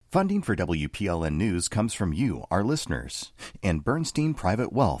Funding for WPLN News comes from you, our listeners, and Bernstein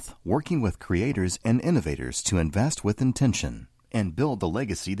Private Wealth, working with creators and innovators to invest with intention and build the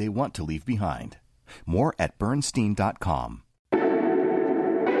legacy they want to leave behind. More at Bernstein.com.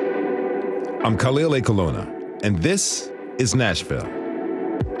 I'm Khalil A. Colonna, and this is Nashville.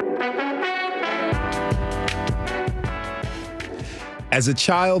 As a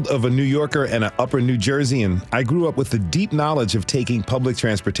child of a New Yorker and an upper New Jerseyan, I grew up with a deep knowledge of taking public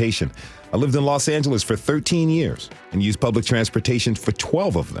transportation. I lived in Los Angeles for 13 years and used public transportation for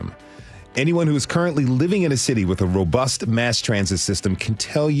 12 of them. Anyone who is currently living in a city with a robust mass transit system can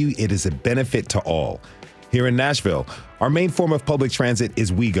tell you it is a benefit to all. Here in Nashville, our main form of public transit is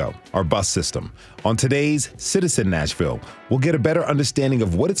WeGo, our bus system. On today's Citizen Nashville, we'll get a better understanding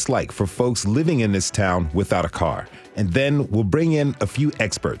of what it's like for folks living in this town without a car. And then we'll bring in a few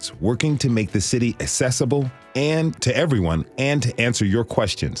experts working to make the city accessible and to everyone and to answer your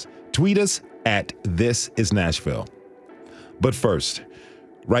questions. Tweet us at This Is Nashville. But first,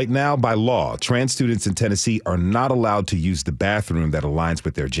 right now, by law, trans students in Tennessee are not allowed to use the bathroom that aligns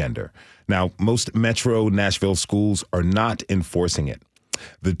with their gender. Now, most Metro Nashville schools are not enforcing it.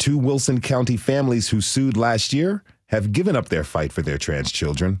 The two Wilson County families who sued last year have given up their fight for their trans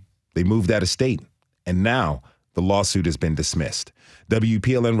children. They moved out of state, and now the lawsuit has been dismissed.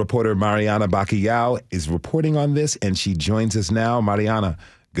 WPLN reporter Mariana Bacallao is reporting on this, and she joins us now. Mariana,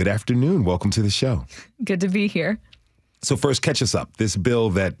 good afternoon. Welcome to the show. Good to be here. So first, catch us up. This bill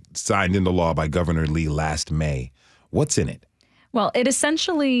that signed into law by Governor Lee last May, what's in it? Well, it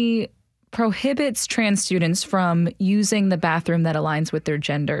essentially prohibits trans students from using the bathroom that aligns with their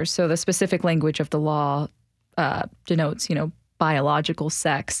gender. So the specific language of the law denotes, biological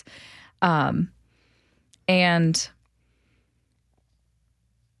sex. And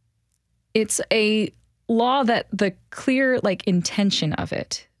it's a law that the clear, intention of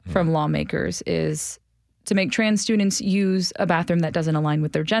it from lawmakers is to make trans students use a bathroom that doesn't align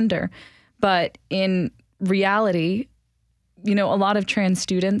with their gender. But in reality, a lot of trans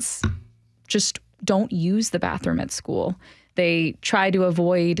students just don't use the bathroom at school. They try to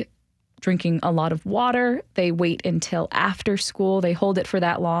avoid drinking a lot of water. They wait until after school. They hold it for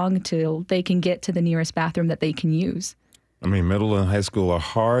that long till they can get to the nearest bathroom that they can use. Middle and high school are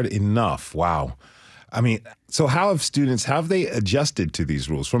hard enough. Wow. So how have they adjusted to these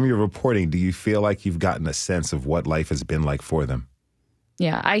rules? From your reporting, do you feel like you've gotten a sense of what life has been like for them?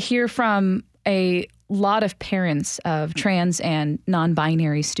 Yeah, I hear from a lot of parents of trans and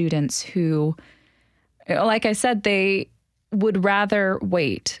non-binary students who, like I said, they would rather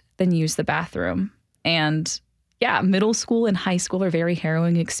wait than use the bathroom. And yeah, middle school and high school are very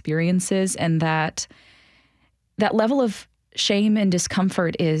harrowing experiences, and that level of shame and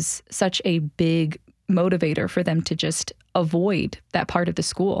discomfort is such a big motivator for them to just avoid that part of the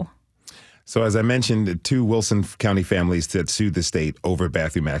school. So as I mentioned, two Wilson County families that sued the state over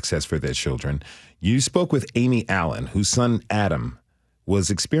bathroom access for their children. You spoke with Amy Allen, whose son Adam was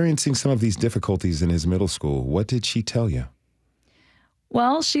experiencing some of these difficulties in his middle school. What did she tell you?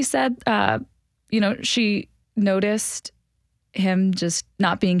 Well, she said, she noticed him just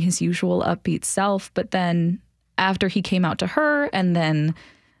not being his usual upbeat self. But then after he came out to her and then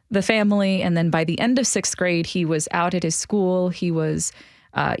the family, and then by the end of sixth grade, he was out at his school. He was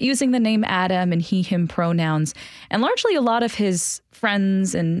using the name Adam and he, him pronouns. And largely a lot of his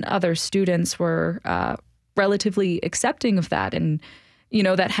friends and other students were relatively accepting of that. And,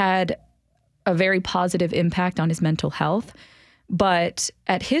 that had a very positive impact on his mental health. But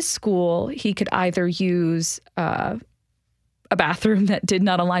at his school, he could either use a bathroom that did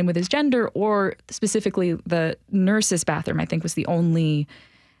not align with his gender, or specifically the nurse's bathroom, I think, was the only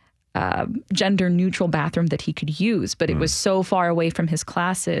gender neutral bathroom that he could use. But it was so far away from his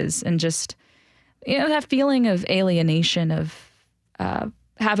classes, and just, that feeling of alienation of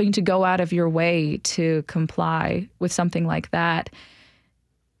having to go out of your way to comply with something like that.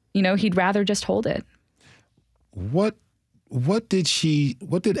 He'd rather just hold it. What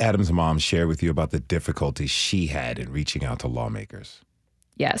did Adam's mom share with you about the difficulties she had in reaching out to lawmakers?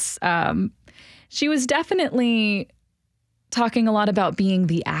 Yes. She was definitely talking a lot about being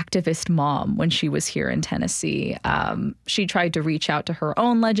the activist mom when she was here in Tennessee. She tried to reach out to her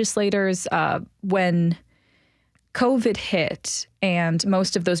own legislators when COVID hit and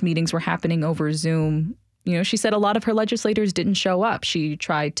most of those meetings were happening over Zoom. She said a lot of her legislators didn't show up. She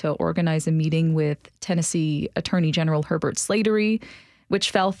tried to organize a meeting with Tennessee Attorney General Herbert Slattery, which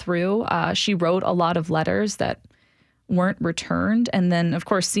fell through. She wrote a lot of letters that weren't returned. And then, of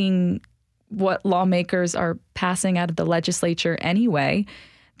course, seeing what lawmakers are passing out of the legislature anyway,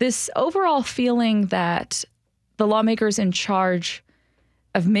 this overall feeling that the lawmakers in charge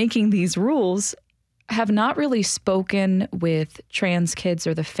of making these rules have not really spoken with trans kids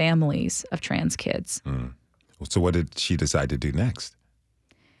or the families of trans kids. So what did she decide to do next?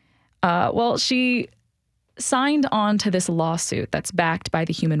 Well, she signed on to this lawsuit that's backed by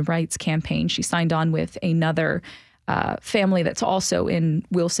the Human Rights Campaign. She signed on with another family that's also in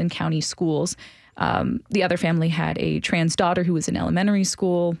Wilson County schools. The other family had a trans daughter who was in elementary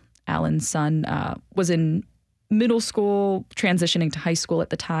school. Alan's son was in middle school, transitioning to high school at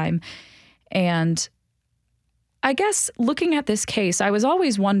the time. And I guess looking at this case, I was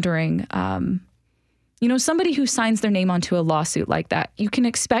always wondering, somebody who signs their name onto a lawsuit like that, you can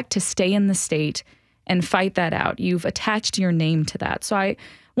expect to stay in the state and fight that out. You've attached your name to that. So I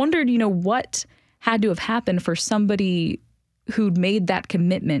wondered, what had to have happened for somebody who'd made that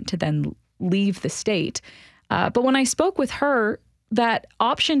commitment to then leave the state. But when I spoke with her, that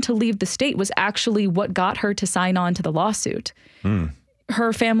option to leave the state was actually what got her to sign on to the lawsuit.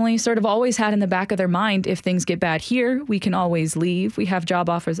 Her family sort of always had in the back of their mind, if things get bad here, we can always leave. We have job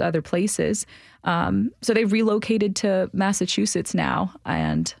offers other places. So they've relocated to Massachusetts now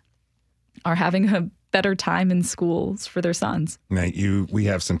and are having a better time in schools for their sons. Now, we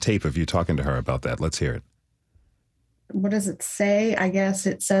have some tape of you talking to her about that. Let's hear it. What does it say? I guess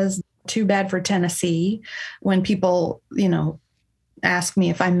it says, too bad for Tennessee. When people, ask me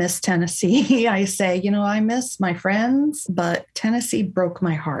if I miss Tennessee, I say, I miss my friends, but Tennessee broke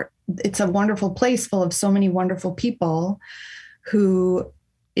my heart. It's a wonderful place full of so many wonderful people who,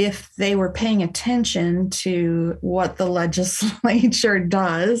 if they were paying attention to what the legislature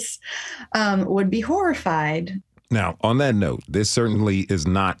does, would be horrified. Now, on that note, this certainly is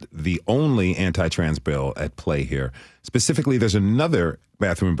not the only anti-trans bill at play here. Specifically, there's another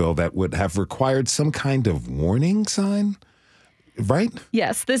bathroom bill that would have required some kind of warning sign, right?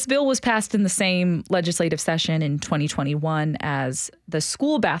 Yes, this bill was passed in the same legislative session in 2021 as the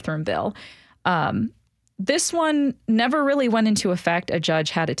school bathroom bill. This one never really went into effect. A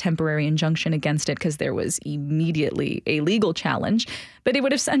judge had a temporary injunction against it because there was immediately a legal challenge. But it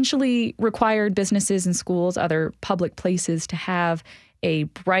would essentially required businesses and schools, other public places, to have a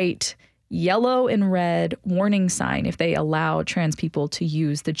bright yellow and red warning sign if they allow trans people to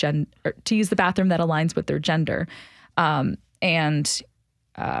use the bathroom that aligns with their gender. Bongo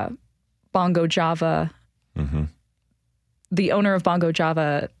Java, the owner of Bongo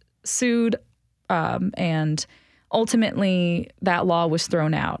Java, sued. And ultimately, that law was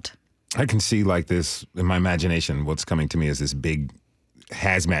thrown out. I can see like this in my imagination. What's coming to me is this big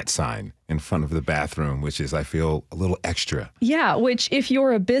hazmat sign in front of the bathroom, which is, I feel, a little extra. Yeah, which if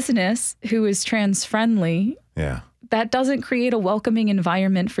you're a business who is trans friendly, that doesn't create a welcoming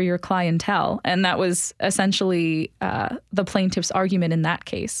environment for your clientele. And that was essentially the plaintiff's argument in that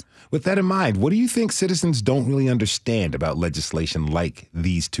case. With that in mind, what do you think citizens don't really understand about legislation like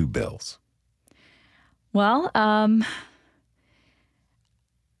these two bills? Well, I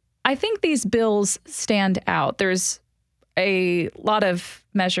think these bills stand out. There's a lot of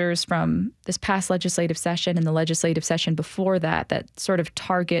measures from this past legislative session and the legislative session before that sort of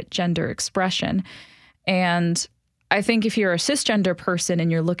target gender expression. And I think if you're a cisgender person and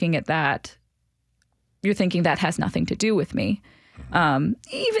you're looking at that, you're thinking that has nothing to do with me.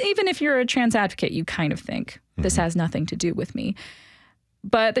 Even if you're a trans advocate, you kind of think this has nothing to do with me.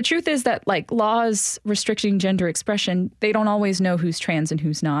 But the truth is that, like, laws restricting gender expression, they don't always know who's trans and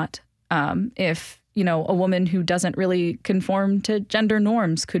who's not. If, a woman who doesn't really conform to gender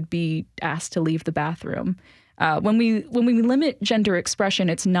norms could be asked to leave the bathroom. When we limit gender expression,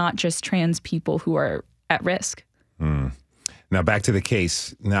 it's not just trans people who are at risk. Now, back to the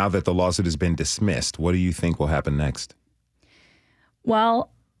case. Now that the lawsuit has been dismissed, what do you think will happen next?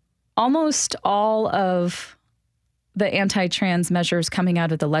 Well, almost all of the anti-trans measures coming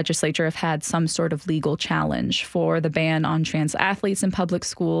out of the legislature have had some sort of legal challenge. For the ban on trans athletes in public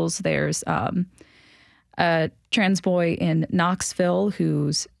schools, there's a trans boy in Knoxville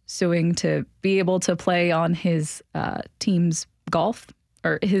who's suing to be able to play on his team's golf,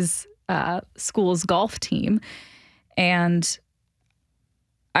 or his school's golf team. And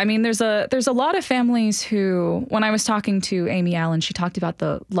I mean, there's a lot of families who, when I was talking to Amy Allen, she talked about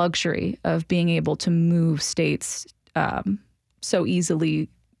the luxury of being able to move states so easily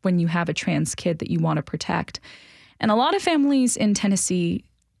when you have a trans kid that you want to protect. And a lot of families in Tennessee,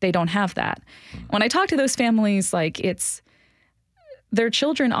 they don't have that. When I talk to those families, like, their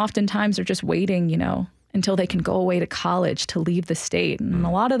children oftentimes are just waiting, until they can go away to college to leave the state. And a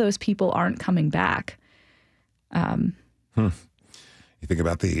lot of those people aren't coming back. You think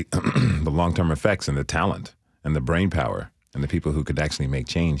about the the long-term effects and the talent and the brain power and the people who could actually make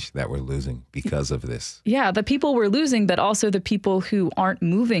change that we're losing because of this. Yeah, the people we're losing, but also the people who aren't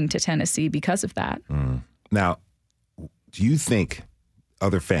moving to Tennessee because of that. Now, do you think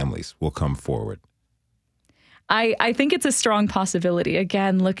other families will come forward? I think it's a strong possibility.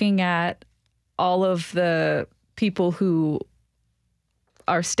 Again, looking at all of the people who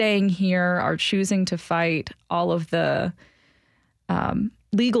are staying here, are choosing to fight, all of the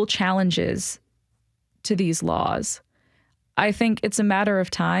legal challenges to these laws. I think it's a matter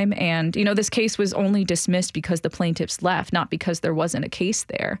of time. And, this case was only dismissed because the plaintiffs left, not because there wasn't a case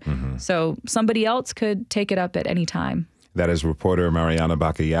there. So somebody else could take it up at any time. That is reporter Mariana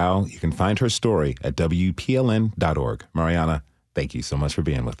Bacallao. You can find her story at WPLN.org. Mariana, thank you so much for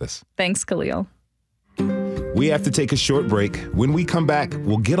being with us. Thanks, Khalil. We have to take a short break. When we come back,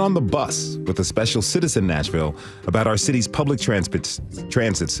 we'll get on the bus with a special Citizen Nashville about our city's public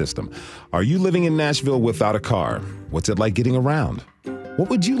transit system. Are you living in Nashville without a car? What's it like getting around? What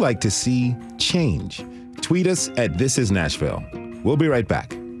would you like to see change? Tweet us at This Is Nashville. We'll be right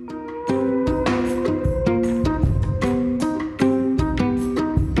back.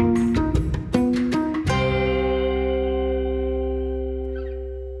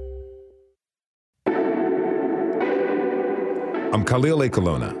 I'm Khalil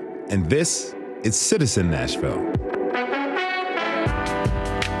Ekalona, and this is Citizen Nashville.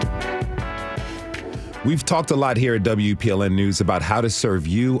 We've talked a lot here at WPLN News about how to serve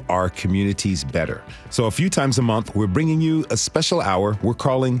you, our communities, better. So a few times a month, we're bringing you a special hour we're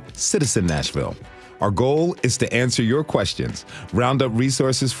calling Citizen Nashville. Our goal is to answer your questions, round up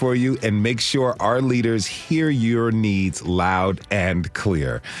resources for you, and make sure our leaders hear your needs loud and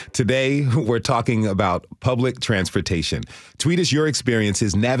clear. Today, we're talking about public transportation. Tweet us your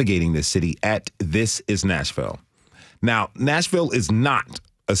experiences navigating this city at This Is Nashville. Now, Nashville is not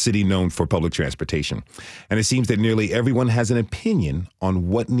a city known for public transportation, and it seems that nearly everyone has an opinion on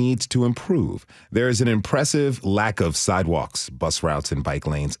what needs to improve. There is an impressive lack of sidewalks, bus routes, and bike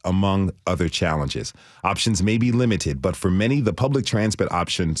lanes, among other challenges. Options may be limited, but for many, the public transit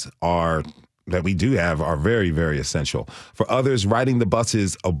options that we do have are very, very essential. For others, riding the bus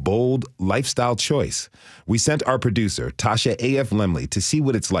is a bold lifestyle choice. We sent our producer, Tasha A.F. Lemley, to see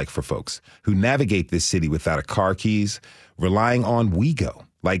what it's like for folks who navigate this city without a car keys, relying on WeGo.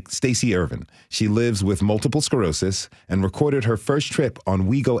 Like Stacey Irvin, she lives with multiple sclerosis and recorded her first trip on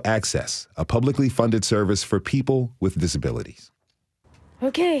WeGo Access, a publicly funded service for people with disabilities.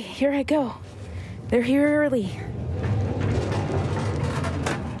 Okay, here I go. They're here early.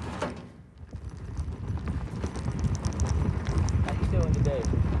 How you doing today?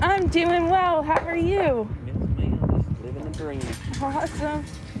 I'm doing well. How are you? Yes, ma'am. Just living the dream. Awesome.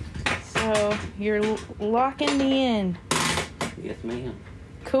 So you're locking me in. Yes, ma'am.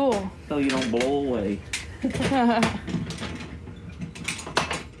 Cool. So you don't blow away.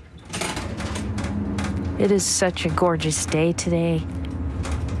 It is such a gorgeous day today.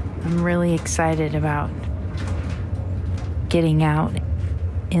 I'm really excited about getting out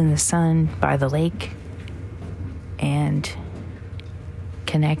in the sun by the lake and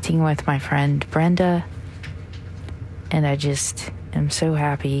connecting with my friend Brenda. And I just am so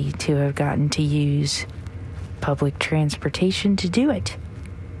happy to have gotten to use public transportation to do it.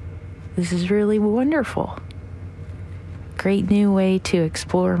 This is really wonderful. Great new way to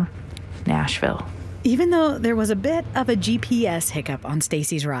explore Nashville. Even though there was a bit of a GPS hiccup on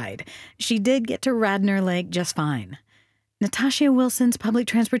Stacey's ride, she did get to Radnor Lake just fine. Natasha Wilson's public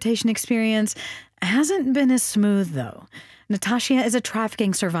transportation experience hasn't been as smooth, though. Natasha is a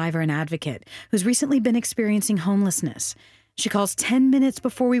trafficking survivor and advocate who's recently been experiencing homelessness. She calls 10 minutes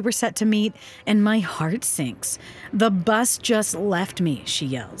before we were set to meet, and my heart sinks. The bus just left me, she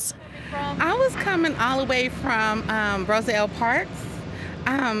yells. I was coming all the way from Roselle Parks,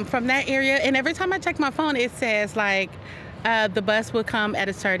 from that area, and every time I check my phone, it says the bus will come at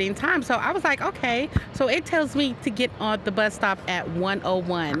a certain time. So I was like, okay. So it tells me to get on the bus stop at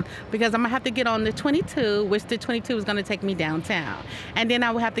 101 because I'm gonna have to get on the 22, which the 22 is gonna take me downtown. And then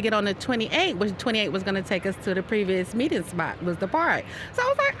I would have to get on the 28, which 28 was gonna take us to the previous meeting spot, was the park. So I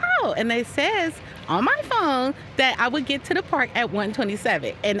was like, oh, and it says on my phone that I would get to the park at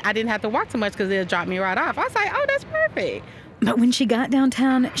 127. And I didn't have to walk too much because it'll drop me right off. I was like, oh, that's perfect. But when she got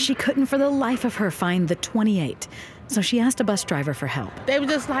downtown, she couldn't for the life of her find the 28. So she asked a bus driver for help. They were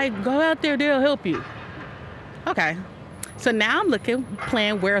just like, go out there, they'll help you. Okay. So now I'm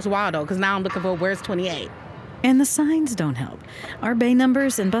playing Where's Waldo, because now I'm looking for Where's 28. And the signs don't help. Our bay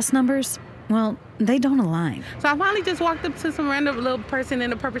numbers and bus numbers, well, they don't align. So I finally just walked up to some random little person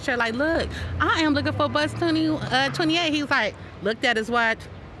in a purple shirt, like, look, I am looking for bus 28. He's like, looked at his watch.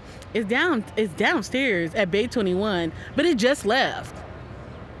 It's downstairs at Bay 21, but it just left.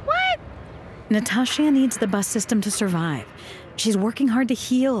 What? Natasha needs the bus system to survive. She's working hard to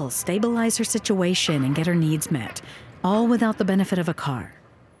heal, stabilize her situation, and get her needs met, all without the benefit of a car.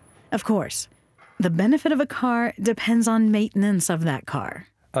 Of course, the benefit of a car depends on maintenance of that car.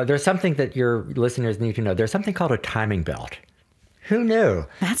 There's something that your listeners need to know. There's something called a timing belt. Who knew?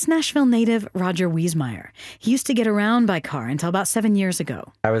 That's Nashville native Roger Wiesmeyer. He used to get around by car until about 7 years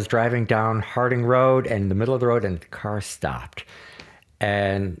ago. I was driving down Harding Road and in the middle of the road, and the car stopped.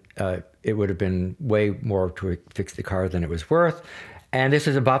 And it would have been way more to fix the car than it was worth. And this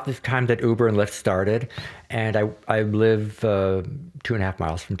is about the time that Uber and Lyft started. And I live 2.5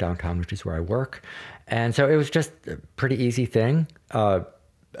 miles from downtown, which is where I work. And so it was just a pretty easy thing. I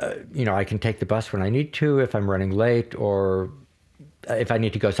can take the bus when I need to if I'm running late, or if I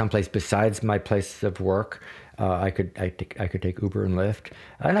need to go someplace besides my place of work. I could take Uber and Lyft.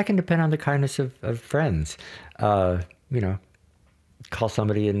 And I can depend on the kindness of friends. Call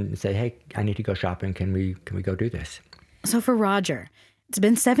somebody and say, hey, I need to go shopping. Can we go do this? So for Roger, it's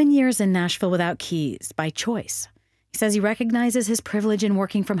been 7 years in Nashville without keys, by choice. He says he recognizes his privilege in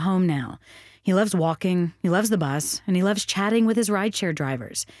working from home now. He loves walking, he loves the bus, and he loves chatting with his rideshare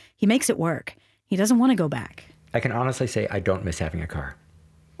drivers. He makes it work. He doesn't want to go back. I can honestly say I don't miss having a car.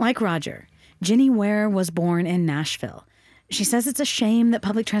 Like Roger, Ginny Ware was born in Nashville. She says it's a shame that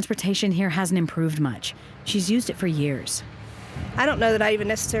public transportation here hasn't improved much. She's used it for years. I don't know that I even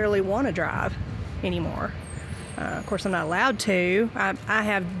necessarily want to drive anymore. Of course, I'm not allowed to. I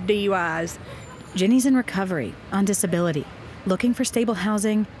have DUIs. Ginny's in recovery, on disability, looking for stable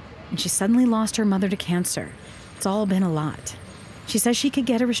housing, and she suddenly lost her mother to cancer. It's all been a lot. She says she could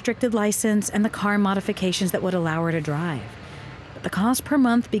get a restricted license and the car modifications that would allow her to drive. But the cost per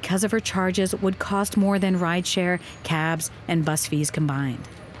month because of her charges would cost more than rideshare, cabs, and bus fees combined.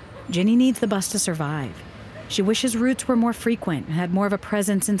 Ginny needs the bus to survive. She wishes routes were more frequent and had more of a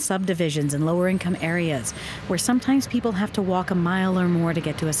presence in subdivisions and lower-income areas where sometimes people have to walk a mile or more to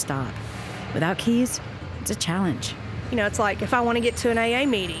get to a stop. Without keys, it's a challenge. It's like if I want to get to an AA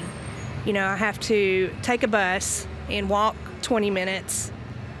meeting, I have to take a bus and walk 20 minutes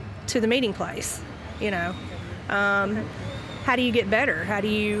to the meeting place. How do you get better? How do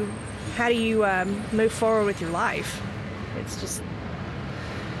you move forward with your life?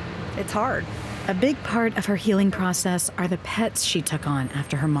 It's hard. A big part of her healing process are the pets she took on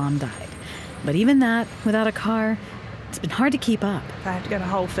after her mom died. But even that, without a car, it's been hard to keep up. I have to go to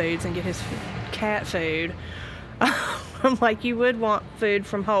Whole Foods and get his cat food. I'm like, you would want food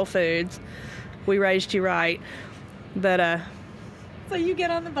from Whole Foods. We raised you right. But so you get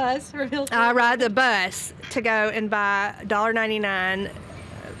on the bus from Hillside? I ride the bus to go and buy $1.99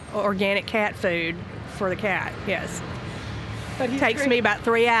 organic cat food for the cat, yes. But it takes me about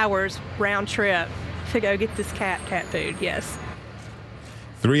 3 hours round trip to go get this cat food, yes.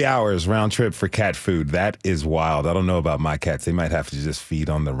 3 hours round trip for cat food. That is wild. I don't know about my cats. They might have to just feed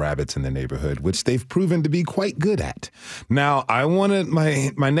on the rabbits in the neighborhood, which they've proven to be quite good at. Now, I wanted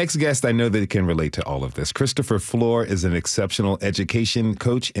my next guest, I know that can relate to all of this. Christopher Floor is an exceptional education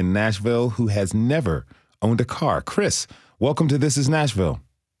coach in Nashville who has never owned a car. Chris, welcome to This is Nashville.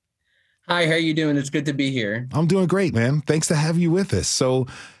 Hi, how you doing? It's good to be here. I'm doing great, man. Thanks to have you with us. So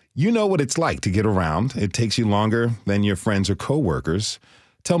you know what it's like to get around. It takes you longer than your friends or coworkers.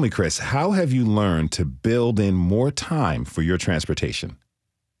 Tell me, Chris, how have you learned to build in more time for your transportation?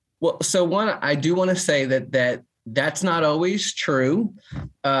 Well, so one, I do want to say that's not always true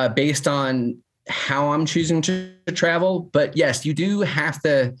based on how I'm choosing to travel. But yes, you do have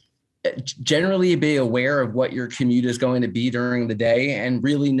to generally be aware of what your commute is going to be during the day and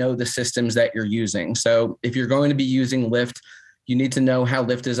really know the systems that you're using. So if you're going to be using Lyft, you need to know how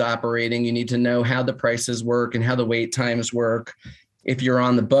Lyft is operating. You need to know how the prices work and how the wait times work. If you're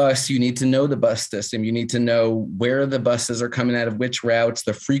on the bus, you need to know the bus system. You need to know where the buses are coming out of which routes,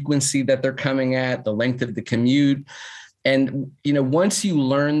 the frequency that they're coming at, the length of the commute. And, once you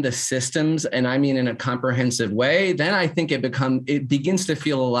learn the systems, and I mean in a comprehensive way, then I think it begins to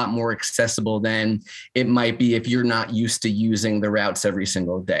feel a lot more accessible than it might be if you're not used to using the routes every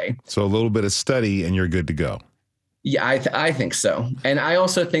single day. So a little bit of study and you're good to go. Yeah, I think so. And I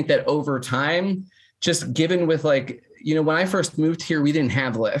also think that over time, just given with when I first moved here, we didn't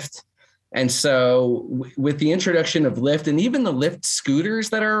have Lyft. And so with the introduction of Lyft and even the Lyft scooters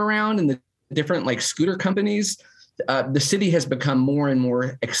that are around and the different scooter companies, the city has become more and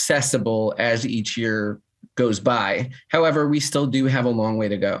more accessible as each year goes by. However, we still do have a long way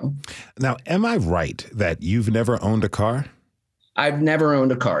to go. Now, am I right that you've never owned a car? I've never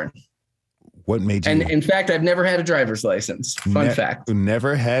owned a car. What made you? And in fact, I've never had a driver's license. Fun fact.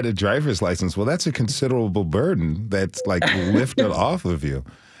 Never had a driver's license. Well, that's a considerable burden that's like lifted off of you.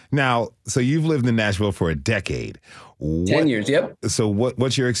 Now, so you've lived in Nashville for a decade. 10 years, yep. So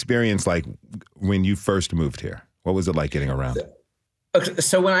what's your experience like when you first moved here? What was it like getting around? Okay,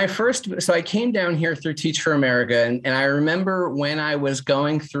 so I came down here through Teach for America. And I remember when I was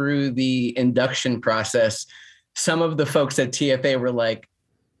going through the induction process, some of the folks at TFA were like,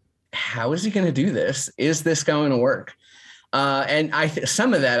 how is he going to do this? Is this going to work? And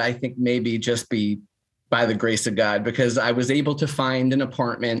some of that, I think, maybe just be by the grace of God, because I was able to find an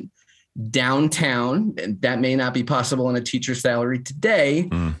apartment downtown. That may not be possible on a teacher's salary today,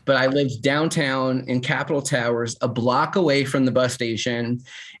 but I lived downtown in Capitol Towers, a block away from the bus station.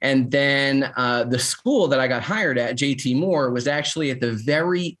 And then the school that I got hired at, JT Moore, was actually at the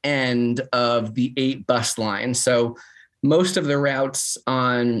very end of the 8 bus line. So most of the routes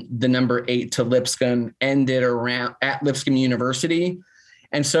on the number 8 to Lipscomb ended around at Lipscomb University.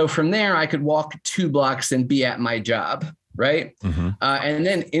 And so from there, I could walk 2 blocks and be at my job. Right. And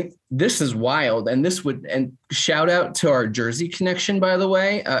then this is wild. And shout out to our Jersey connection, by the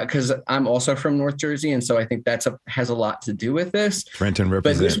way, because I'm also from North Jersey. And so I think has a lot to do with this. Trenton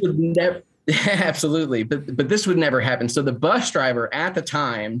represent. But this would never, absolutely. But this would never happen. So the bus driver at the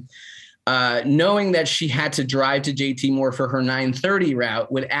time, knowing that she had to drive to JT Moore for her 9:30 route,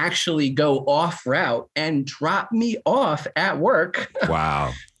 would actually go off route and drop me off at work.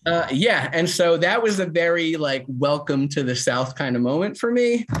 Wow. Yeah. And so that was a very like welcome to the South kind of moment for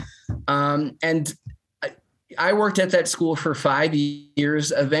me. And I worked at that school for 5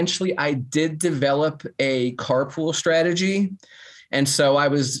 years. Eventually I did develop a carpool strategy. And so I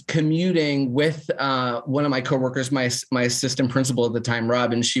was commuting with one of my coworkers, my assistant principal at the time,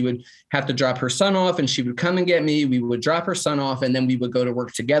 Rob, and she would have to drop her son off and she would come and get me. We would drop her son off and then we would go to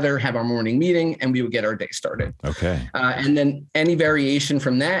work together, have our morning meeting, and we would get our day started. Okay. And then any variation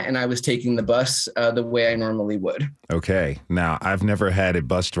from that, and I was taking the bus the way I normally would. Okay. Now, I've never had a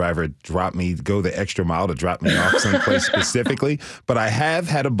bus driver go the extra mile to drop me off someplace specifically, but I have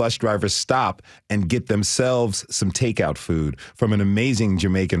had a bus driver stop and get themselves some takeout food from an amazing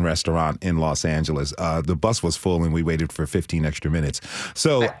Jamaican restaurant in Los Angeles. The bus was full and we waited for 15 extra minutes.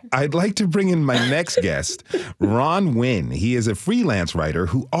 So I'd like to bring in my next guest, Ron Wynn. He is a freelance writer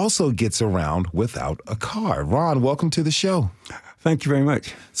who also gets around without a car. Ron, welcome to the show. Thank you very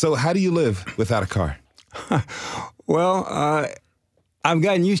much. So how do you live without a car? Well, I've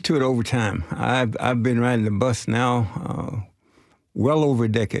gotten used to it over time. I've been riding the bus now well over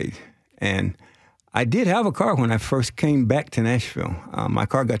a decade. And I did have a car when I first came back to Nashville. My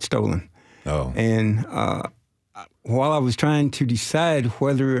car got stolen. Oh. And while I was trying to decide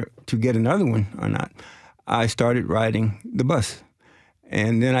whether to get another one or not, I started riding the bus.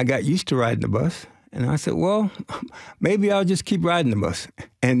 And then I got used to riding the bus. And I said, well, maybe I'll just keep riding the bus.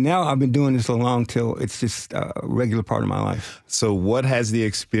 And now I've been doing this so long till it's just a regular part of my life. So what has the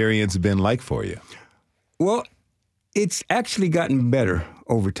experience been like for you? Well, it's actually gotten better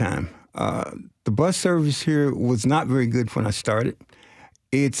over time. The bus service here was not very good when I started.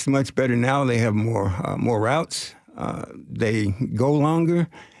 It's much better now. They have more routes. They go longer.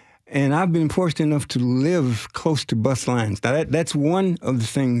 And I've been fortunate enough to live close to bus lines. Now, that's one of the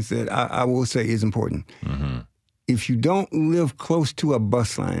things that I will say is important. Mm-hmm. If you don't live close to a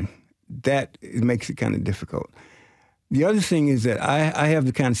bus line, it makes it kind of difficult. The other thing is that I have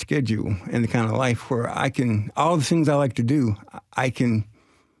the kind of schedule and the kind of life where all the things I like to do, I can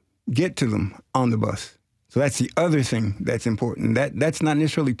get to them on the bus. So that's the other thing that's important. That's not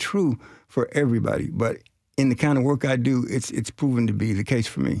necessarily true for everybody, but in the kind of work I do, it's proven to be the case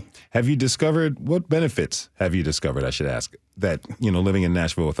for me. What benefits have you discovered, I should ask, that, living in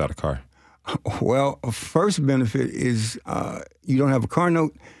Nashville without a car? Well, a first benefit is you don't have a car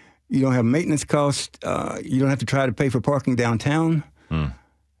note, you don't have maintenance costs, you don't have to try to pay for parking downtown.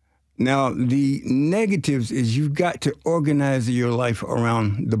 Now, the negatives is you've got to organize your life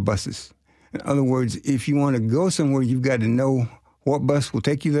around the buses. In other words, if you want to go somewhere, you've got to know what bus will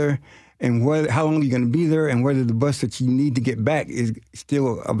take you there and how long you're going to be there and whether the bus that you need to get back is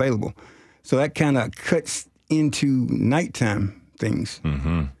still available. So that kind of cuts into nighttime things.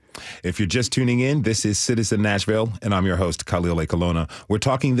 Mm-hmm. If you're just tuning in, this is Citizen Nashville, and I'm your host, Khalil A. Colonna. We're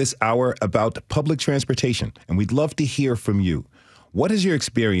talking this hour about public transportation, and we'd love to hear from you. What has your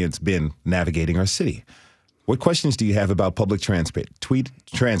experience been navigating our city? What questions do you have about public transit? Tweet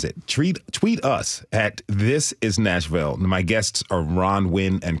us at This Is Nashville. My guests are Ron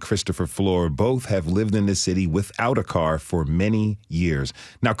Wynn and Christopher Floor. Both have lived in this city without a car for many years.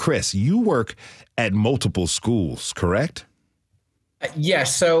 Now, Chris, you work at multiple schools, correct? Yeah.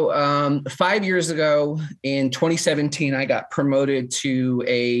 So 5 years ago in 2017, I got promoted to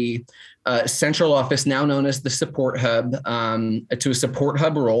a central office, now known as the support hub, to a support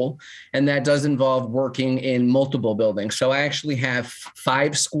hub role. And that does involve working in multiple buildings. So I actually have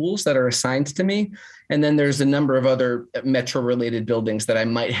 5 schools that are assigned to me. And then there's a number of other metro related buildings that I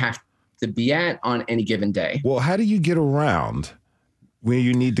might have to be at on any given day. Well, how do you get around where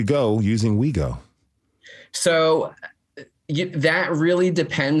you need to go using WeGo? So that really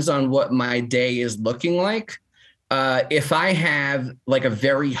depends on what my day is looking like. If I have like a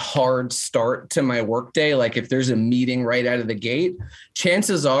very hard start to my workday, like if there's a meeting right out of the gate,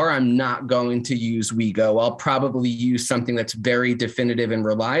 chances are I'm not going to use WeGo. I'll probably use something that's very definitive and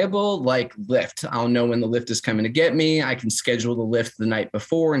reliable, like Lyft. I'll know when the Lyft is coming to get me. I can schedule the Lyft the night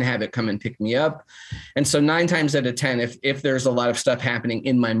before and have it come and pick me up. And so 9 times out of 10, if there's a lot of stuff happening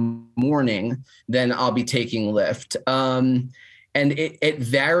in my morning, then I'll be taking Lyft. And it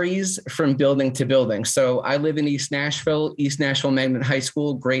varies from building to building. So I live in East Nashville. East Nashville Magnet High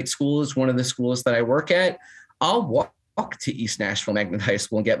School, great school, is one of the schools that I work at. I'll walk to East Nashville Magnet High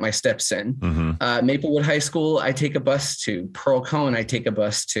School and get my steps in. Mm-hmm. Maplewood High School, I take a bus to. Pearl Cohen, I take a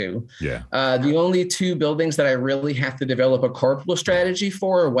bus to. Yeah. The only 2 buildings that I really have to develop a carpool strategy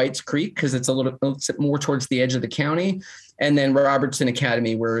for are Whites Creek, because it's a little more towards the edge of the county. And then Robertson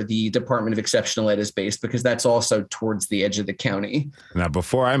Academy, where the Department of Exceptional Ed is based, because that's also towards the edge of the county. Now,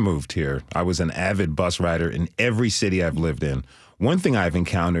 before I moved here, I was an avid bus rider in every city I've lived in. One thing I've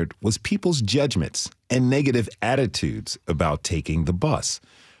encountered was people's judgments and negative attitudes about taking the bus.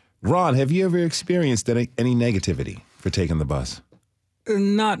 Ron, have you ever experienced any negativity for taking the bus?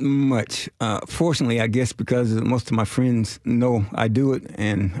 Not much. Fortunately, I guess because most of my friends know I do it,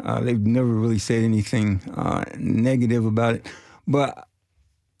 and they've never really said anything negative about it. But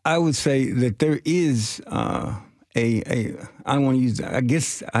I would say that there is I don't want to use, I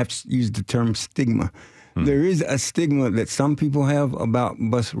guess I've used the term stigma. There is a stigma that some people have about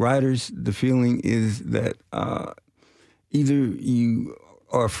bus riders. The feeling is that either you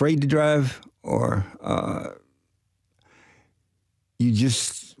are afraid to drive or you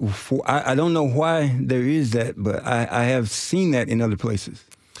just, I don't know why there is that, but I have seen that in other places.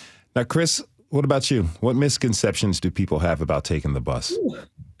 Now, Chris, what about you? What misconceptions do people have about taking the bus?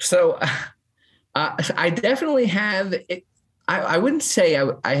 So I definitely have, I wouldn't say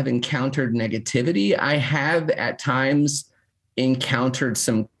I have encountered negativity. I have at times encountered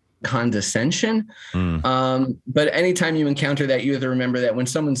some condescension. But anytime you encounter that, you have to remember that when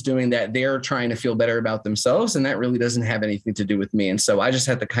someone's doing that, they're trying to feel better about themselves. And that really doesn't have anything to do with me. And so I just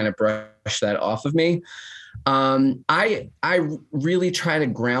have to kind of brush that off of me. I really try to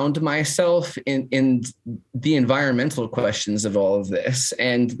ground myself in the environmental questions of all of this.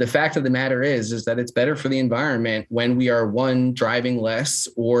 And the fact of the matter is that it's better for the environment when we are, one, driving less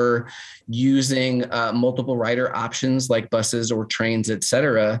or using multiple rider options like buses or trains, et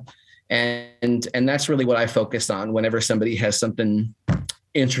cetera. And that's really what I focus on whenever somebody has something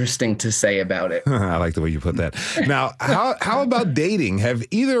interesting to say about it. I like the way you put that. Now, how about dating? Have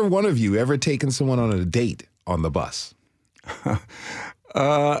either one of you ever taken someone on a date on the bus?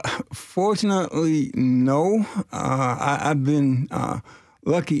 Fortunately, no. I've been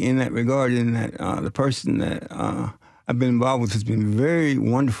lucky in that regard, in that the person that I've been involved with has been very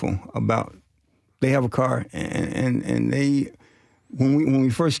wonderful about, they have a car and they, when we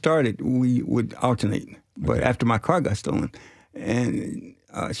first started, we would alternate. But after my car got stolen, and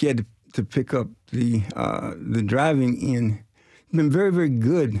she had to pick up the driving in, been very, very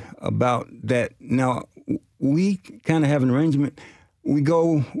good about that. Now, we kind of have an arrangement. We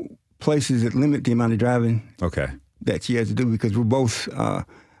go places that limit the amount of driving that she has to do, because we're both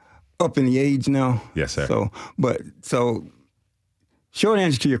up in the age now. Yes, sir. So short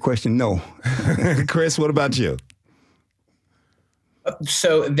answer to your question, no. Chris, what about you?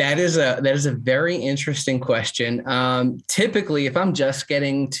 So that is a very interesting question. Typically, if I'm just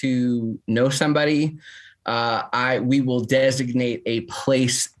getting to know somebody, we will designate a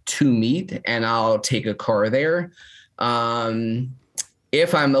place to meet, and I'll take a car there.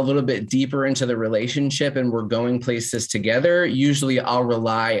 If I'm a little bit deeper into the relationship and we're going places together, usually I'll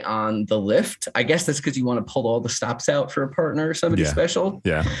rely on the Lyft. I guess that's because you want to pull all the stops out for a partner or somebody special.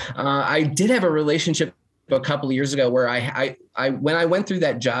 Yeah. I did have a relationship a couple of years ago where I when I went through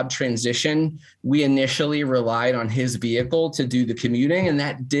that job transition, we initially relied on his vehicle to do the commuting, and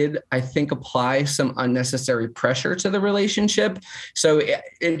that did, I think, apply some unnecessary pressure to the relationship. So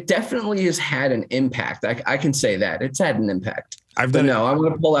it definitely has had an impact. I can say that it's had an impact. I've But done no, I'm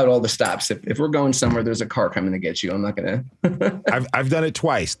going to pull out all the stops. If we're going somewhere, there's a car coming to get you. I'm not going to. I've done it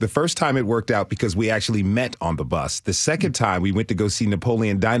twice. The first time it worked out because we actually met on the bus. The second time we went to go see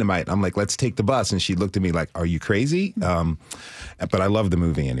Napoleon Dynamite. I'm like, let's take the bus. And she looked at me like, are you crazy? But I love the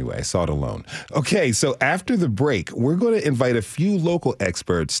movie anyway. I saw it alone. Okay, so after the break, we're going to invite a few local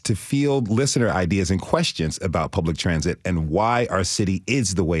experts to field listener ideas and questions about public transit and why our city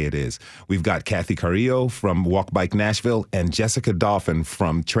is the way it is. We've got Kathy Carrillo from Walk Bike Nashville and Jessica Dolphin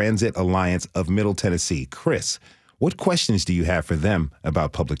from Transit Alliance of Middle Tennessee. Chris, what questions do you have for them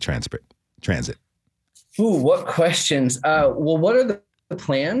about public transit? Ooh, what questions? Well, what are the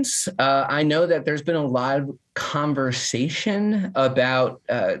plans? I know that there's been a lot of conversation about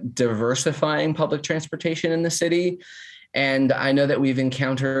diversifying public transportation in the city. And I know that we've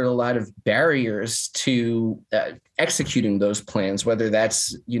encountered a lot of barriers to executing those plans, whether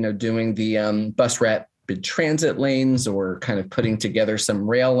that's, doing the bus rapid transit lanes or kind of putting together some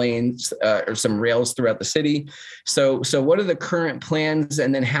rail lanes or some rails throughout the city. So what are the current plans?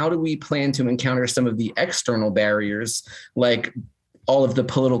 And then how do we plan to encounter some of the external barriers, like all of the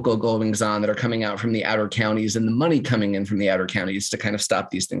political goings on that are coming out from the outer counties and the money coming in from the outer counties to kind of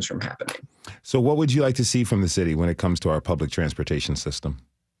stop these things from happening? So what would you like to see from the city when it comes to our public transportation system?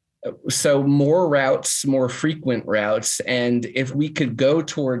 So more routes, more frequent routes. And if we could go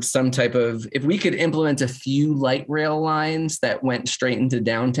towards if we could implement a few light rail lines that went straight into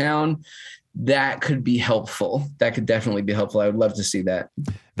downtown, that could be helpful. That could definitely be helpful. I would love to see that.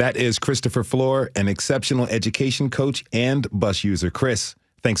 That is Christopher Floor, an exceptional education coach and bus user. Chris,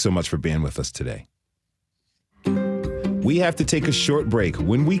 thanks so much for being with us today. We have to take a short break.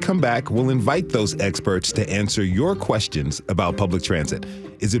 When we come back, we'll invite those experts to answer your questions about public transit.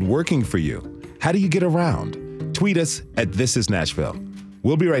 Is it working for you? How do you get around? Tweet us at This Is Nashville.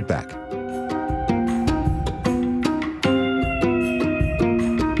 We'll be right back.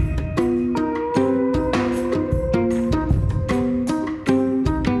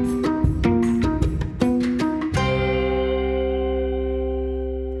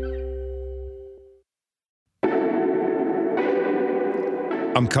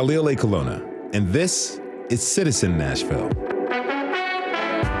 I'm Khalil A. Colonna, and this is Citizen Nashville.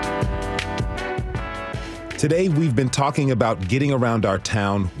 Today, we've been talking about getting around our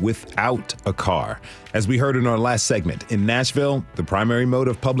town without a car. As we heard in our last segment, in Nashville, the primary mode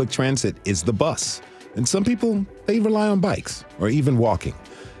of public transit is the bus. And some people, they rely on bikes or even walking.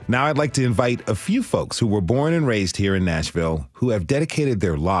 Now, I'd like to invite a few folks who were born and raised here in Nashville who have dedicated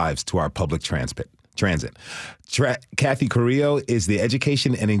their lives to our public transit. Kathy Carrillo is the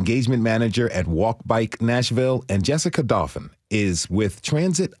Education and Engagement Manager at Walk Bike Nashville, and Jessica Dolphin is with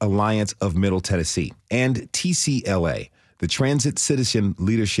Transit Alliance of Middle Tennessee and TCLA, the Transit Citizen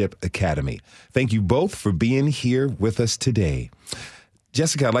Leadership Academy. Thank you both for being here with us today.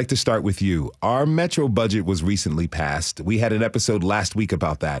 Jessica, I'd like to start with you. Our Metro budget was recently passed. We had an episode last week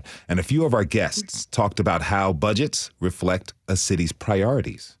about that, and a few of our guests talked about how budgets reflect a city's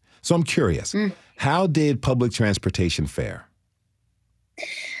priorities. So I'm curious, how did public transportation fare?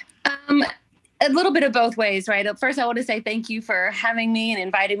 A little bit of both ways, right? First, I want to say thank you for having me and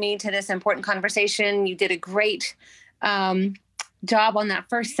inviting me to this important conversation. You did a great job on that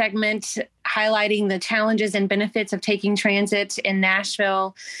first segment, highlighting the challenges and benefits of taking transit in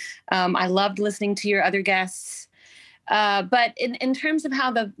Nashville. I loved listening to your other guests. But in terms of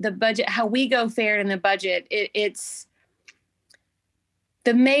how the budget, how we go fared in the budget, it's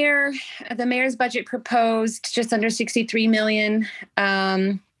the mayor's budget proposed just under $63 million.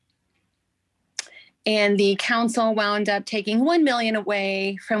 And the council wound up taking $1 million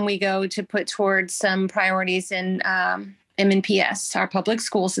away from WeGo to put towards some priorities in MNPS, our public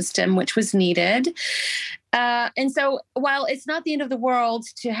school system, which was needed. And so while it's not the end of the world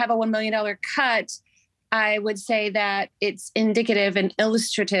to have a $1 million cut, I would say that it's indicative and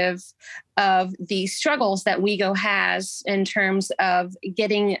illustrative of the struggles that WeGo has in terms of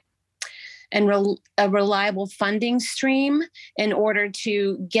getting a reliable funding stream in order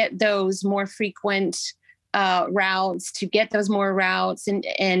to get those more frequent routes,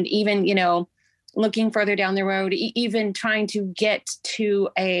 and even, looking further down the road, even trying to get to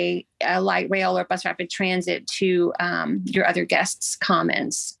a light rail or bus rapid transit to your other guests'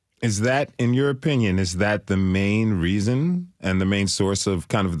 comments. Is that, in your opinion, is that the main reason and the main source of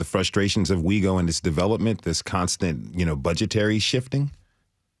kind of the frustrations of WeGo and its development, this constant, budgetary shifting?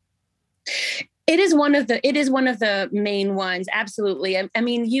 It is one of the main ones. Absolutely. I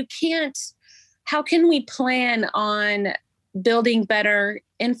mean, how can we plan on building better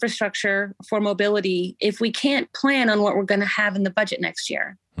infrastructure for mobility if we can't plan on what we're going to have in the budget next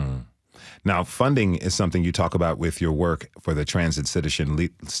year? Now, funding is something you talk about with your work for the Transit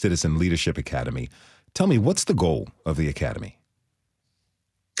Citizen Leadership Academy. Tell me, what's the goal of the Academy?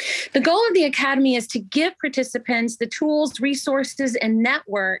 The goal of the Academy is to give participants the tools, resources, and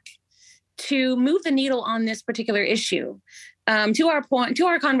network to move the needle on this particular issue. To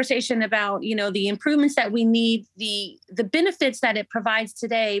our conversation about, the improvements that we need, the benefits that it provides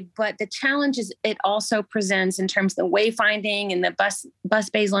today, but the challenges it also presents in terms of the wayfinding and the bus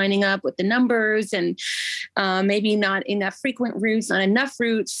bays lining up with the numbers and maybe not enough frequent routes, not enough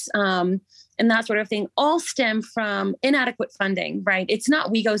routes, and that sort of thing, all stem from inadequate funding, right? It's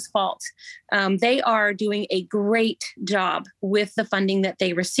not WeGo's fault. They are doing a great job with the funding that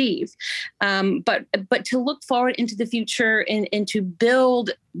they receive. But to look forward into the future and to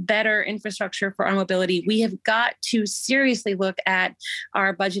build better infrastructure for our mobility, we have got to seriously look at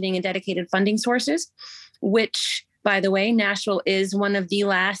our budgeting and dedicated funding sources, which, by the way, Nashville is one of the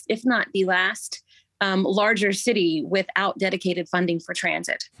last, if not the last, larger city without dedicated funding for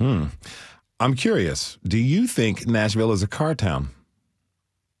transit. I'm curious, do you think Nashville is a car town?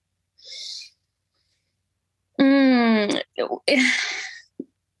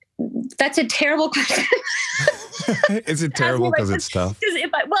 That's a terrible question. Is it terrible because it's tough?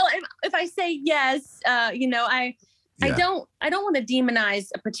 If I say yes, I don't want to demonize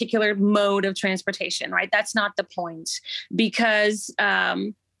a particular mode of transportation, right? That's not the point, because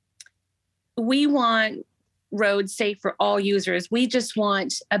we want roads safe for all users. We just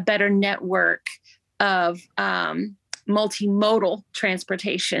want a better network of multimodal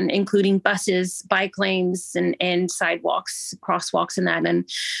transportation, including buses, bike lanes, and sidewalks, crosswalks, and that,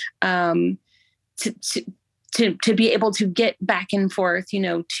 and to be able to get back and forth,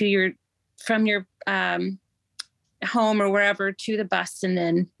 from your home or wherever to the bus and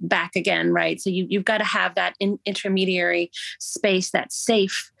then back again, right? So you've got to have that intermediary space that's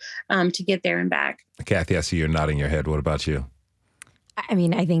safe to get there and back. Kathy, I see you're nodding your head. What about you? I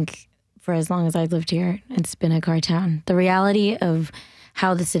mean, I think for as long as I've lived here, it's been a car town. The reality of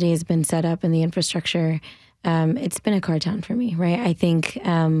how the city has been set up and the infrastructure, it's been a car town for me, right? I think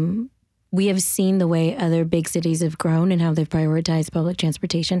we have seen the way other big cities have grown and how they've prioritized public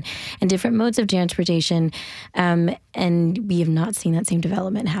transportation and different modes of transportation. And we have not seen that same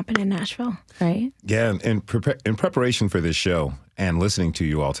development happen in Nashville, right? Yeah, in preparation for this show and listening to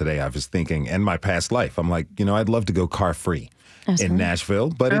you all today, I was thinking, in my past life, I'm like, I'd love to go car-free in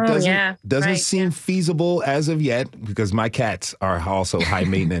Nashville, but it doesn't seem feasible as of yet because my cats are also high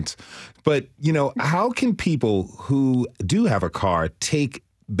maintenance. But, how can people who do have a car take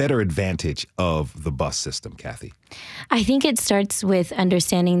better advantage of the bus system, Kathy? I think it starts with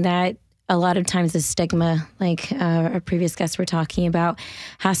understanding that a lot of times the stigma, like our previous guests were talking about,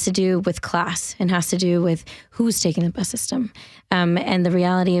 has to do with class and has to do with who's taking the bus system. And the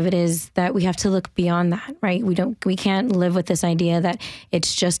reality of it is that we have to look beyond that, right? We can't live with this idea that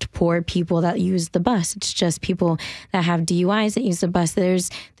it's just poor people that use the bus. It's just people that have DUIs that use the bus.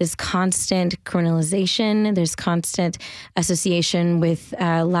 There's this constant criminalization. There's constant association with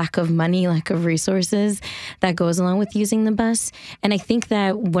lack of money, lack of resources that goes along with using the bus. And I think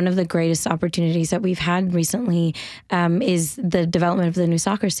that one of the greatest opportunities that we've had recently is the development of the new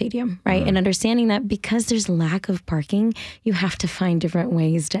soccer stadium, right? And understanding that because there's lack of parking, you have to find different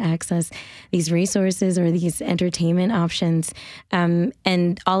ways to access these resources or these entertainment options.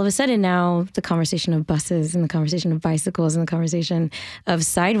 And all of a sudden now the conversation of buses and the conversation of bicycles and the conversation of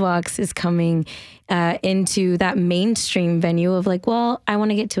sidewalks is coming into that mainstream venue of like, well, I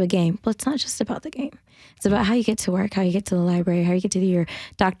want to get to a game. Well, it's not just about the game. It's about how you get to work, how you get to the library, how you get to your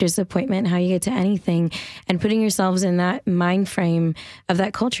doctor's appointment, how you get to anything, and putting yourselves in that mind frame of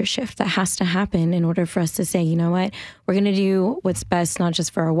that culture shift that has to happen in order for us to say, you know what, we're going to do what's best, not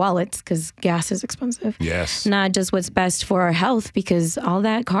just for our wallets, because gas is expensive. Yes. Not just what's best for our health, because all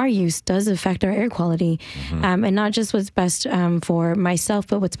that car use does affect our air quality. And not just what's best for myself,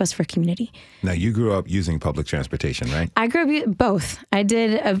 but what's best for community. Now, you grew up using public transportation, right? I grew up both. I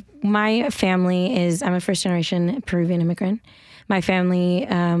did. My family is, I'm a first-generation Peruvian immigrant. My family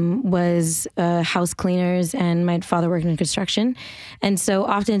was house cleaners, and my father worked in construction. And so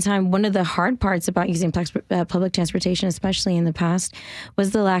oftentimes, one of the hard parts about using public transportation, especially in the past,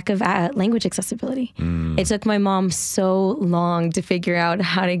 was the lack of language accessibility. It took my mom so long to figure out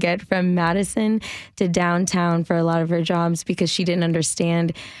how to get from Madison to downtown for a lot of her jobs because she didn't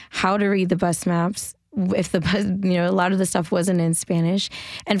understand how to read the bus maps. If the bus, a lot of the stuff wasn't in Spanish.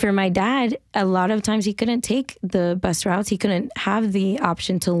 And for my dad, a lot of times he couldn't take the bus routes. He couldn't have the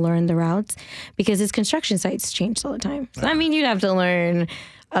option to learn the routes because his construction sites changed all the time. So, you'd have to learn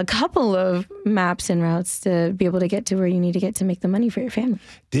a couple of maps and routes to be able to get to where you need to get to make the money for your family.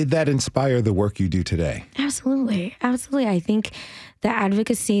 Did that inspire the work you do today? Absolutely. Absolutely. I think the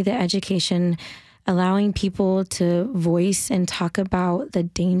advocacy, the education, allowing people to voice and talk about the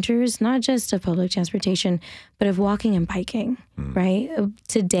dangers, not just of public transportation, but of walking and biking, right?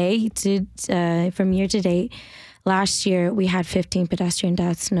 Today, from year to date, last year, we had 15 pedestrian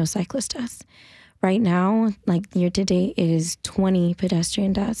deaths, no cyclist deaths. Right now, like year to date, it is 20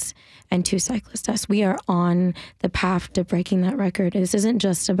 pedestrian deaths and 2 cyclist deaths. We are on the path to breaking that record. This isn't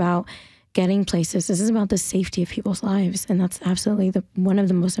just about getting places. This is about the safety of people's lives. And that's absolutely one of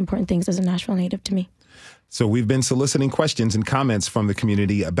the most important things as a Nashville native to me. So we've been soliciting questions and comments from the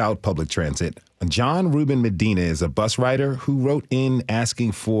community about public transit. John Ruben Medina is a bus rider who wrote in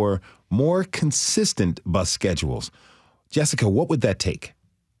asking for more consistent bus schedules. Jessica, what would that take?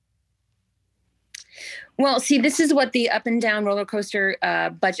 Well, see, this is what the up and down roller coaster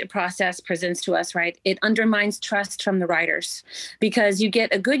budget process presents to us, right? It undermines trust from the riders because you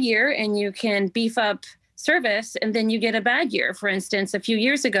get a good year and you can beef up service, and then you get a bad year. For instance, a few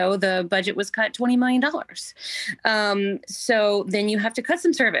years ago, the budget was cut $20 million. So then you have to cut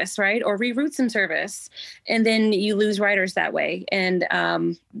some service, right? Or reroute some service, and then you lose riders that way. And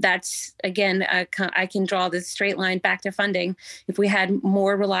that's, again, I can draw this straight line back to funding. If we had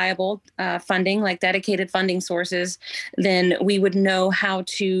more reliable funding, like dedicated funding sources, then we would know how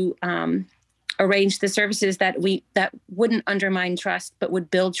to arrange the services that wouldn't undermine trust, but would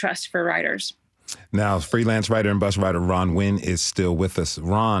build trust for riders. Now, freelance writer and bus rider Ron Wynn is still with us.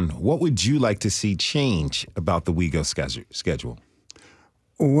 Ron, what would you like to see change about the WeGo schedule?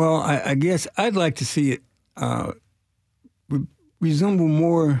 Well, I guess I'd like to see it resemble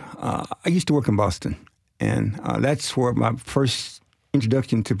more. I used to work in Boston, and that's where my first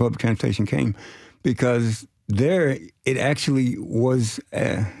introduction to public transportation came, because there it actually was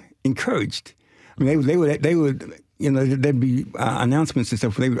encouraged. I mean, they would. You know, there'd be announcements and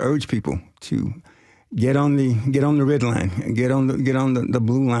stuff where they would urge people to get on the red line, get on the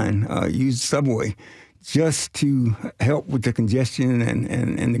blue line, use the subway, just to help with the congestion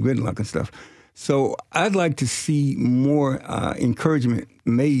and the gridlock and stuff. So I'd like to see more encouragement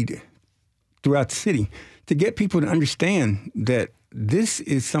made throughout the city to get people to understand that this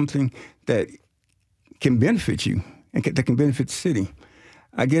is something that can benefit you and that can benefit the city.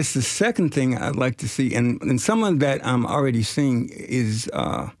 I guess the second thing I'd like to see, and some of that I'm already seeing, is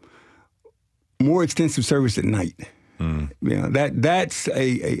more extensive service at night. You know, that's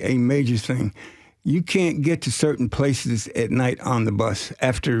a major thing. You can't get to certain places at night on the bus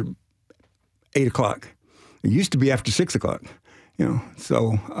after 8 o'clock. It used to be after 6 o'clock. You know,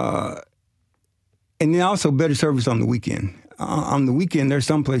 so and then also better service on the weekend. On the weekend, there's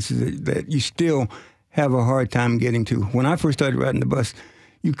some places that you still have a hard time getting to. When I first started riding the bus,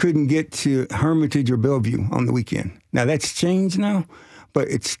 you couldn't get to Hermitage or Bellevue on the weekend. Now, that's changed now, but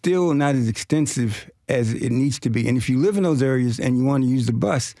it's still not as extensive as it needs to be. And if you live in those areas and you want to use the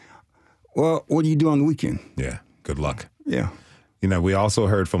bus, well, what do you do on the weekend? Yeah, good luck. Yeah. You know, we also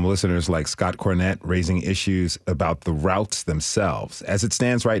heard from listeners like Scott Cornett raising issues about the routes themselves. As it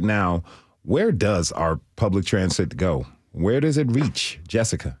stands right now, where does our public transit go? Where does it reach?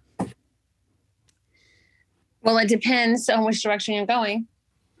 Jessica? Well, it depends on which direction you're going.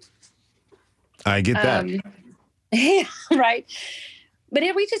 I get that. Yeah, right. But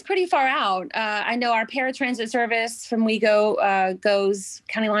it reaches pretty far out. I know our paratransit service from WeGo goes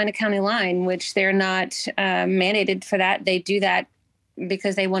county line to county line, which they're not mandated for that. They do that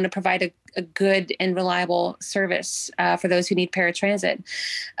because they want to provide a good and reliable service for those who need paratransit.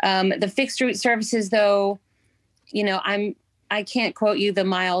 The fixed route services, though, you know, I can't quote you the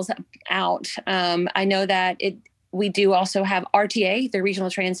miles out. I know that we do also have RTA, the Regional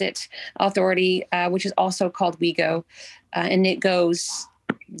Transit Authority, which is also called WeGo. And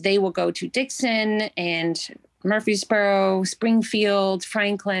they will go to Dixon and Murfreesboro, Springfield,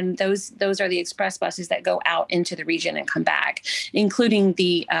 Franklin. Those are the express buses that go out into the region and come back, including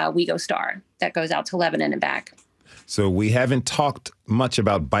the WeGo Star that goes out to Lebanon and back. So we haven't talked much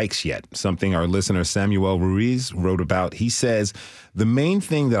about bikes yet, something our listener Samuel Ruiz wrote about. He says, the main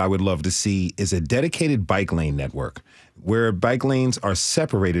thing that I would love to see is a dedicated bike lane network where bike lanes are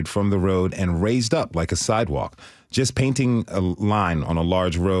separated from the road and raised up like a sidewalk. Just painting a line on a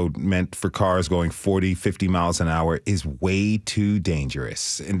large road meant for cars going 40, 50 miles an hour is way too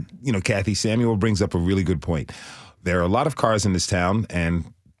dangerous. And, you know, Kathy, Samuel brings up a really good point. There are a lot of cars in this town,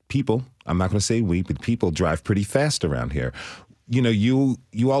 and people, I'm not going to say we, but people drive pretty fast around here. You know, you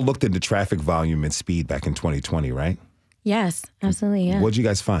all looked into traffic volume and speed back in 2020, right? Yes, absolutely. Yeah. What'd you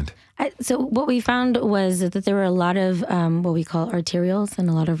guys find? So what we found was that there were a lot of what we call arterials and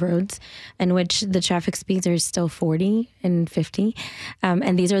a lot of roads in which the traffic speeds are still 40 and 50.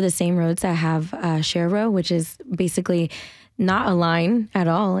 And these are the same roads that have share row, which is basically not a line at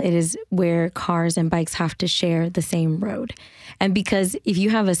all. It is where cars and bikes have to share the same road. And because if you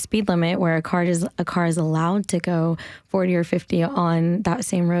have a speed limit where a car is allowed to go 40 or 50 on that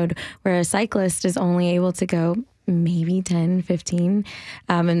same road, where a cyclist is only able to go maybe 10, 15.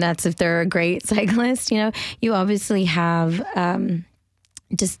 And that's if they're a great cyclist, you obviously have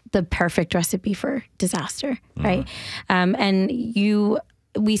just the perfect recipe for disaster, right? And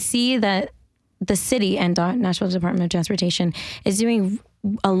we see that the city and Nashville Department of Transportation is doing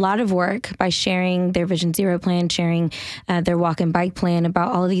a lot of work by sharing their Vision Zero plan, sharing their walk and bike plan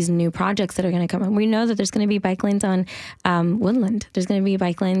about all of these new projects that are going to come. And we know that there's going to be bike lanes on Woodland. There's going to be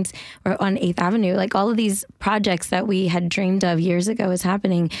bike lanes on 8th Avenue. Like all of these projects that we had dreamed of years ago is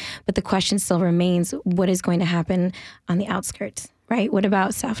happening. But the question still remains, what is going to happen on the outskirts? Right? What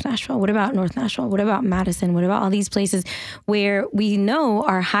about South Nashville? What about North Nashville? What about Madison? What about all these places where we know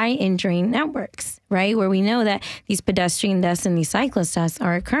are high injury networks, right? Where we know that these pedestrian deaths and these cyclist deaths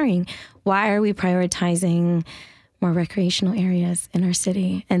are occurring. Why are we prioritizing more recreational areas in our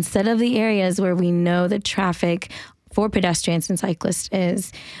city instead of the areas where we know the traffic for pedestrians and cyclists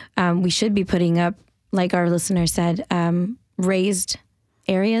is? We should be putting up, like our listener said, raised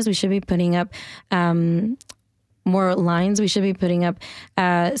areas. We should be putting up more lines. We should be putting up,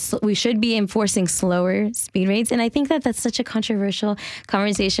 we should be enforcing slower speed rates. And I think that that's such a controversial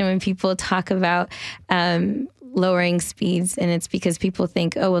conversation when people talk about lowering speeds. And it's because people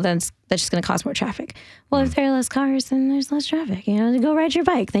think, oh, well, that's just going to cause more traffic. Well, if there are less cars, then there's less traffic. Go ride your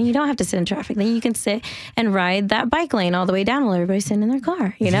bike. Then you don't have to sit in traffic. Then you can sit and ride that bike lane all the way down while everybody's sitting in their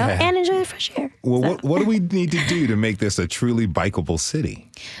car, and enjoy the fresh air. Well, what do we need to do to make this a truly bikeable city?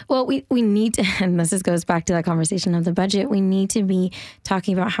 Well, we need to, and this goes back to that conversation of the budget, we need to be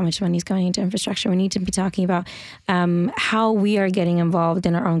talking about how much money is going into infrastructure. We need to be talking about how we are getting involved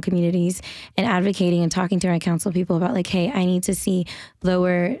in our own communities and advocating and talking to our council people about like, hey,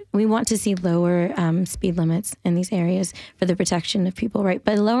 we want to see lower speed limits in these areas for the protection of people, right?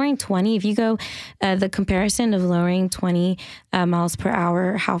 But lowering 20, if you go, the comparison of lowering 20 miles per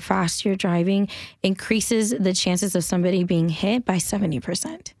hour, how fast you're driving, increases the chances of somebody being hit by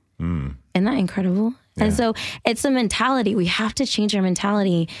 70%. Isn't that incredible? Yeah. And so it's a mentality. We have to change our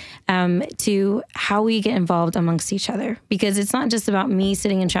mentality to how we get involved amongst each other, because it's not just about me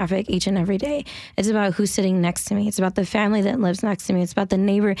sitting in traffic each and every day. It's about who's sitting next to me. It's about the family that lives next to me. It's about the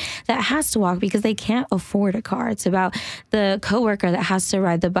neighbor that has to walk because they can't afford a car. It's about the coworker that has to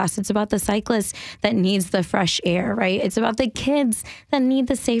ride the bus. It's about the cyclist that needs the fresh air, right? It's about the kids that need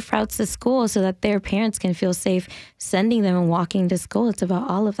the safe routes to school so that their parents can feel safe sending them and walking to school. It's about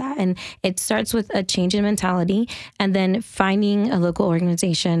all of that. And it starts with a change in mentality, and then finding a local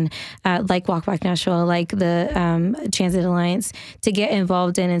organization like Walk Back Nashville, like the Transit Alliance, to get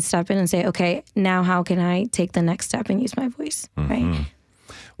involved in and step in and say, okay, now how can I take the next step and use my voice, right?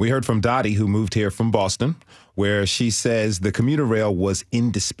 We heard from Dottie, who moved here from Boston, where she says the commuter rail was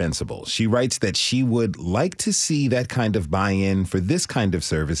indispensable. She writes that she would like to see that kind of buy-in for this kind of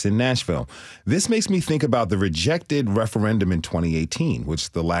service in Nashville. This makes me think about the rejected referendum in 2018, which is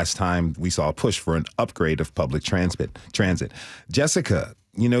the last time we saw a push for an upgrade of public transit. Jessica,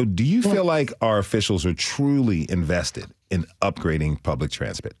 do you feel like our officials are truly invested in upgrading public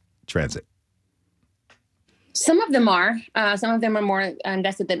transit? Some of them are. Some of them are more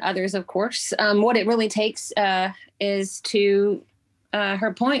invested than others, of course. What it really takes is to,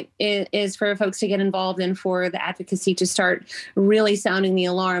 her point is for folks to get involved and for the advocacy to start really sounding the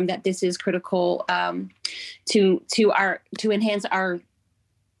alarm that this is critical to enhance our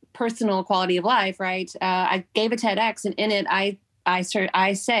personal quality of life. Right. I gave a TEDx, and in it, I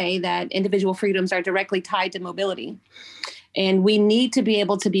say that individual freedoms are directly tied to mobility. And we need to be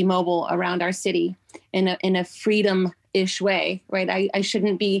able to be mobile around our city in a freedom-ish way, right? I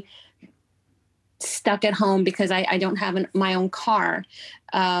shouldn't be stuck at home because I don't have my own car.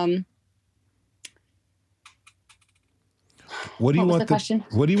 What do you want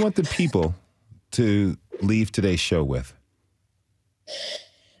the people to leave today's show with?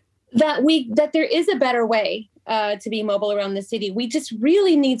 That there is a better way to be mobile around the city. We just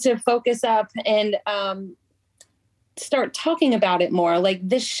really need to focus up and start talking about it more. Like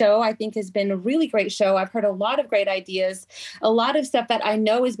this show, I think, has been a really great show. I've heard a lot of great ideas, a lot of stuff that I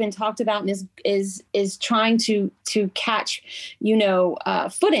know has been talked about and is trying to catch,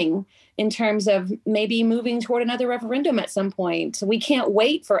 footing in terms of maybe moving toward another referendum at some point. We can't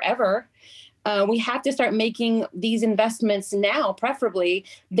wait forever. We have to start making these investments now, preferably.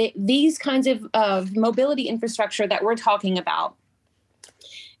 These kinds of mobility infrastructure that we're talking about,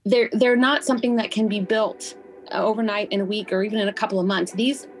 they're not something that can be built overnight, in a week, or even in a couple of months.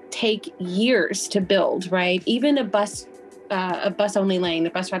 These take years to build, right? Even a bus only lane, a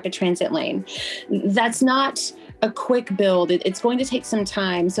bus rapid transit lane, that's not a quick build. It's going to take some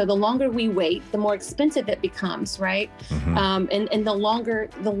time. So the longer we wait, the more expensive it becomes, right? Mm-hmm. And the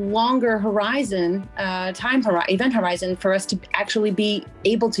longer horizon, event horizon for us to actually be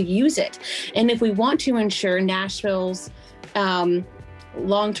able to use it. And if we want to ensure Nashville's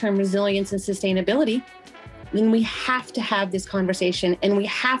long-term resilience and sustainability, then we have to have this conversation, and we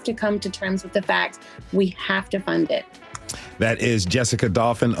have to come to terms with the fact we have to fund it. That is Jessica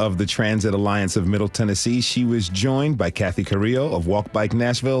Dolphin of the Transit Alliance of Middle Tennessee. She was joined by Kathy Carrillo of Walk Bike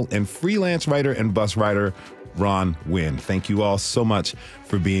Nashville and freelance writer and bus rider Ron Wynn. Thank you all so much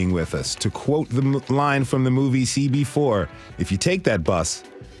for being with us. To quote the line from the movie CB4, if you take that bus,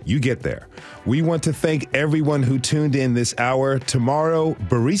 you get there. We want to thank everyone who tuned in this hour. Tomorrow,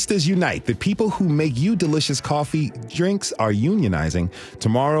 Baristas Unite. The people who make you delicious coffee drinks are unionizing.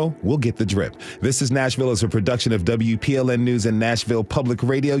 Tomorrow, we'll get the drip. This is Nashville is a production of WPLN News and Nashville Public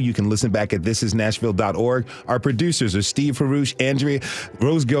Radio. You can listen back at thisisnashville.org. Our producers are Steve Harouche, Andrea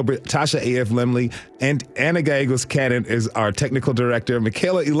Rose Gilbert, Tasha A.F. Lemley, and Anna Gallegos Cannon is our technical director.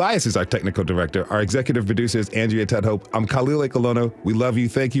 Michaela Elias is our technical director. Our executive producer is Andrea Tudhope. I'm Khalil Ekolono. We love you.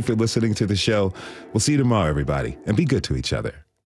 Thank you for listening to the show. We'll see you tomorrow, everybody, and be good to each other.